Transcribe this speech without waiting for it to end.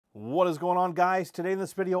What is going on, guys? Today in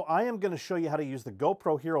this video I am going to show you how to use the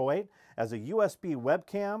GoPro Hero 8 as a USB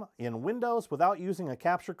webcam in Windows without using a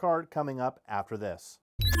capture card, coming up after this.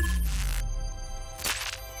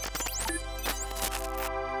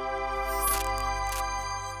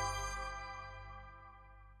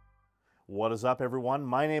 What is up, everyone?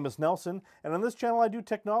 My name is Nelson, and on this channel I do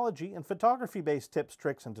technology and photography-based tips,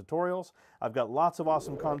 tricks, and tutorials. I've got lots of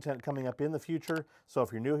awesome content coming up in the future, so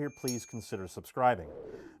if you're new here, please consider subscribing.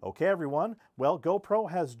 Okay, everyone, well, GoPro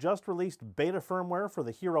has just released beta firmware for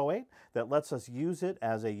the Hero 8 that lets us use it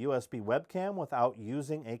as a USB webcam without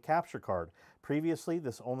using a capture card. Previously,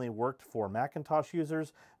 this only worked for Macintosh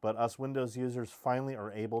users, but us Windows users finally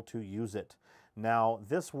are able to use it. Now,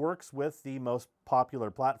 this works with the most popular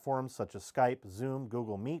platforms such as Skype, Zoom,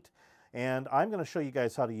 Google Meet, and I'm going to show you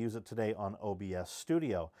guys how to use it today on OBS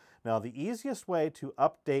Studio. Now, the easiest way to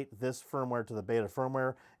update this firmware to the beta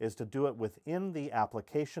firmware is to do it within the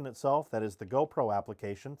application itself, that is the GoPro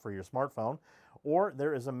application for your smartphone, or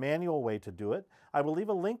there is a manual way to do it. I will leave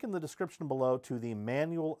a link in the description below to the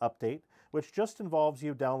manual update, which just involves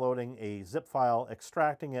you downloading a zip file,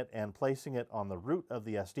 extracting it, and placing it on the root of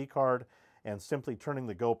the SD card, and simply turning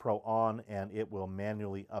the GoPro on, and it will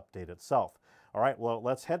manually update itself. All right, well,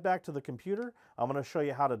 let's head back to the computer. I'm going to show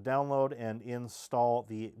you how to download and install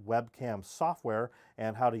the webcam software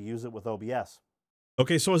and how to use it with OBS.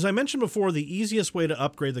 Okay, so as I mentioned before, the easiest way to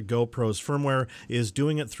upgrade the GoPro's firmware is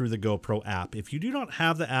doing it through the GoPro app. If you do not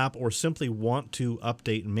have the app or simply want to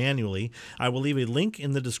update manually, I will leave a link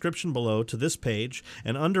in the description below to this page,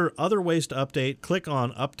 and under Other Ways to Update, click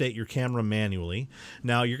on Update Your Camera Manually.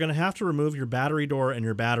 Now, you're going to have to remove your battery door and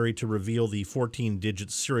your battery to reveal the 14-digit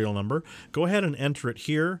serial number. Go ahead and enter it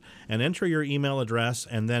here, and enter your email address,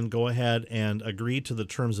 and then go ahead and agree to the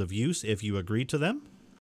terms of use if you agree to them.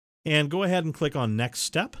 And go ahead and click on Next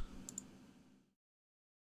Step.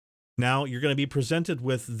 Now you're going to be presented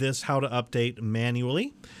with this How to Update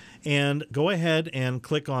Manually. And go ahead and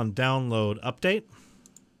click on Download Update.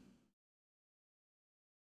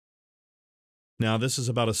 Now this is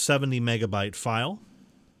about a 70 megabyte file.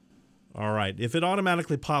 All right, if it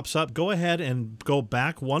automatically pops up, go ahead and go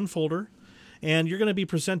back one folder. And you're going to be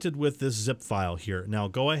presented with this zip file here. Now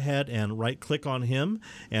go ahead and right click on him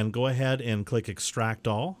and go ahead and click Extract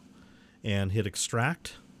All. And hit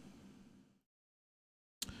extract.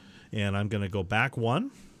 And I'm going to go back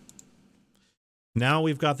one. Now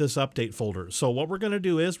we've got this update folder. So what we're going to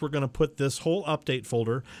do is we're going to put this whole update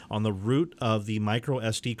folder on the root of the micro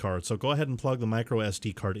SD card. So go ahead and plug the micro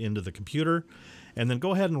SD card into the computer. And then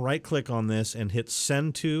go ahead and right click on this and hit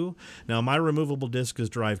Send To. Now my removable disk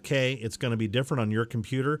is drive K. It's going to be different on your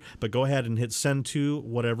computer, but go ahead and hit Send To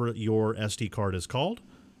whatever your SD card is called.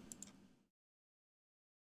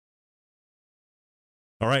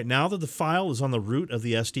 All right, now that the file is on the root of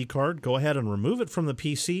the SD card, go ahead and remove it from the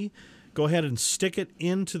PC. Go ahead and stick it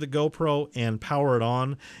into the GoPro and power it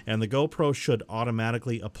on, and the GoPro should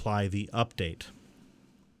automatically apply the update.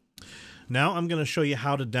 Now I'm going to show you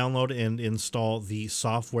how to download and install the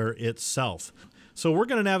software itself. So we're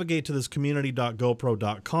going to navigate to this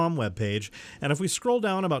community.gopro.com webpage, and if we scroll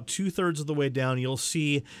down about 2/3 of the way down, you'll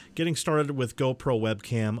see Getting Started with GoPro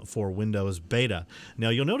Webcam for Windows Beta. Now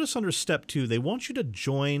you'll notice under Step 2, they want you to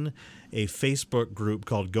join a Facebook group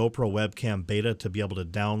called GoPro Webcam Beta to be able to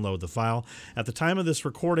download the file. At the time of this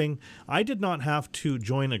recording, I did not have to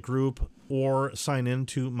join a group or sign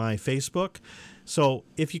into my Facebook. So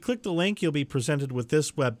if you click the link, you'll be presented with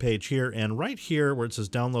this web page here, and right here where it says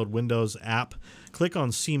Download Windows App, click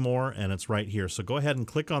on See More, and it's right here. So go ahead and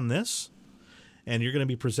click on this, and you're going to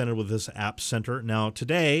be presented with this App Center. Now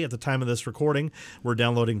today, at the time of this recording, we're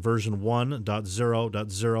downloading version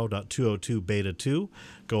 1.0.0.202 Beta 2.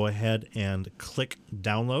 Go ahead and click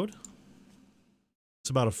Download. It's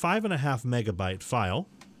about a 5.5 megabyte file.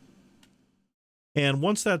 And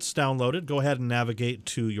once that's downloaded, go ahead and navigate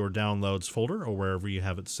to your Downloads folder or wherever you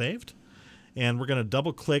have it saved. And we're going to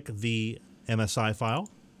double click the MSI file.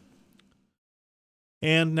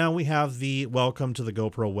 And now we have the Welcome to the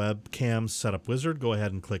GoPro Webcam Setup Wizard. Go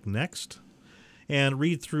ahead and click Next. And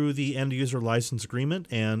read through the End User License Agreement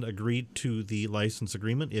and agree to the license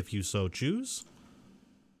agreement if you so choose.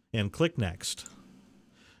 And click Next.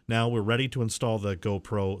 Now we're ready to install the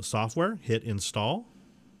GoPro software. Hit Install.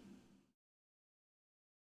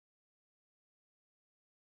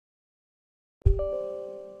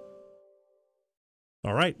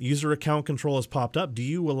 All right, user account control has popped up. Do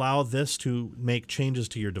you allow this to make changes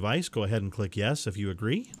to your device? Go ahead and click yes if you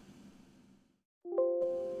agree.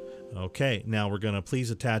 Okay, now we're going to please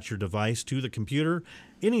attach your device to the computer.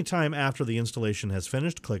 Anytime after the installation has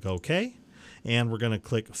finished, click OK. And we're going to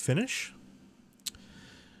click Finish.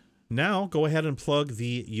 Now go ahead and plug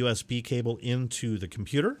the USB cable into the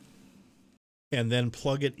computer and then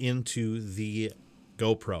plug it into the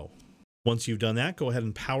GoPro. Once you've done that, go ahead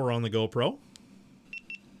and power on the GoPro.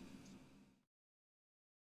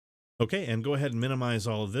 Okay, and go ahead and minimize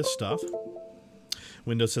all of this stuff.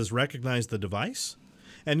 Windows says recognize the device.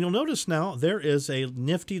 And you'll notice now there is a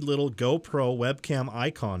nifty little GoPro webcam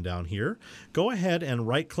icon down here. Go ahead and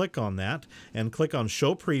right-click on that and click on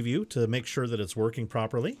Show Preview to make sure that it's working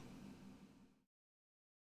properly.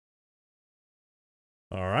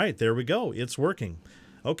 All right, there we go. It's working.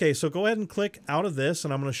 Okay, so go ahead and click out of this,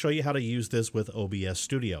 and I'm going to show you how to use this with OBS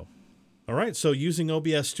Studio. All right, so using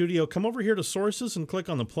OBS Studio, come over here to Sources and click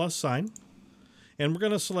on the plus sign. And we're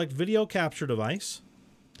going to select Video Capture Device.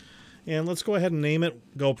 And let's go ahead and name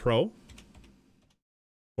it GoPro,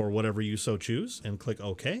 or whatever you so choose, and click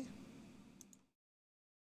OK.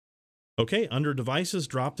 Okay, under Devices,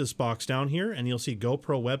 drop this box down here, and you'll see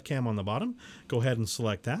GoPro Webcam on the bottom. Go ahead and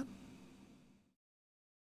select that.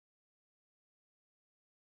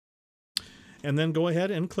 And then go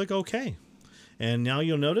ahead and click OK. And now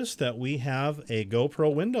you'll notice that we have a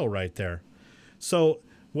GoPro window right there. So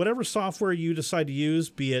whatever software you decide to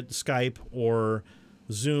use, be it Skype or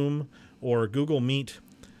Zoom or Google Meet,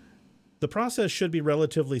 the process should be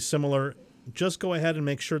relatively similar. Just go ahead and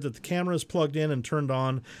make sure that the camera is plugged in and turned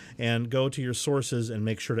on, and go to your sources and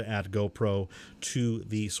make sure to add GoPro to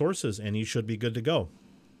the sources, and you should be good to go.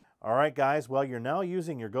 All right, guys, well, you're now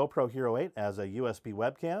using your GoPro Hero 8 as a USB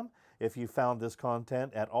webcam. If you found this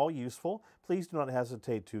content at all useful, please do not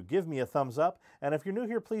hesitate to give me a thumbs up, and if you're new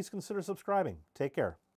here, please consider subscribing. Take care.